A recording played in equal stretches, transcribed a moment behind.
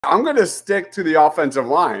I'm going to stick to the offensive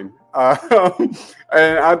line.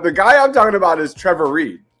 The guy I'm talking about is Trevor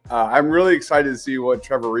Reid. I'm really excited to see what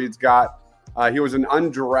Trevor Reid's got. He was an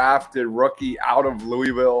undrafted rookie out of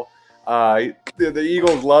Louisville. The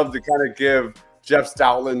Eagles love to kind of give Jeff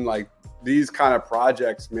Stoutland like these kind of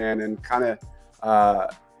projects, man, and kind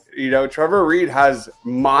of, Trevor Reid has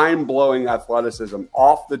mind-blowing athleticism,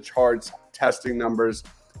 off the charts testing numbers.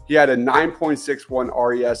 He had a 9.61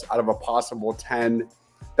 RES out of a possible 10.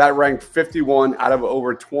 That ranked 51 out of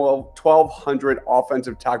over 1,200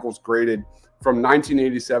 offensive tackles graded from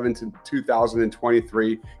 1987 to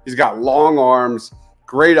 2023. He's got long arms,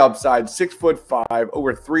 great upside, 6'5",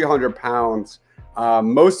 over 300 pounds.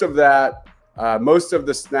 Most of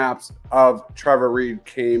the snaps of Trevor Reid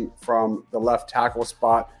came from the left tackle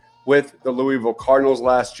spot with the Louisville Cardinals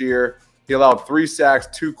last year. He allowed 3 sacks,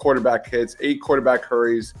 2 quarterback hits, 8 quarterback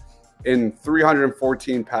hurries in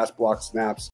 314 pass block snaps.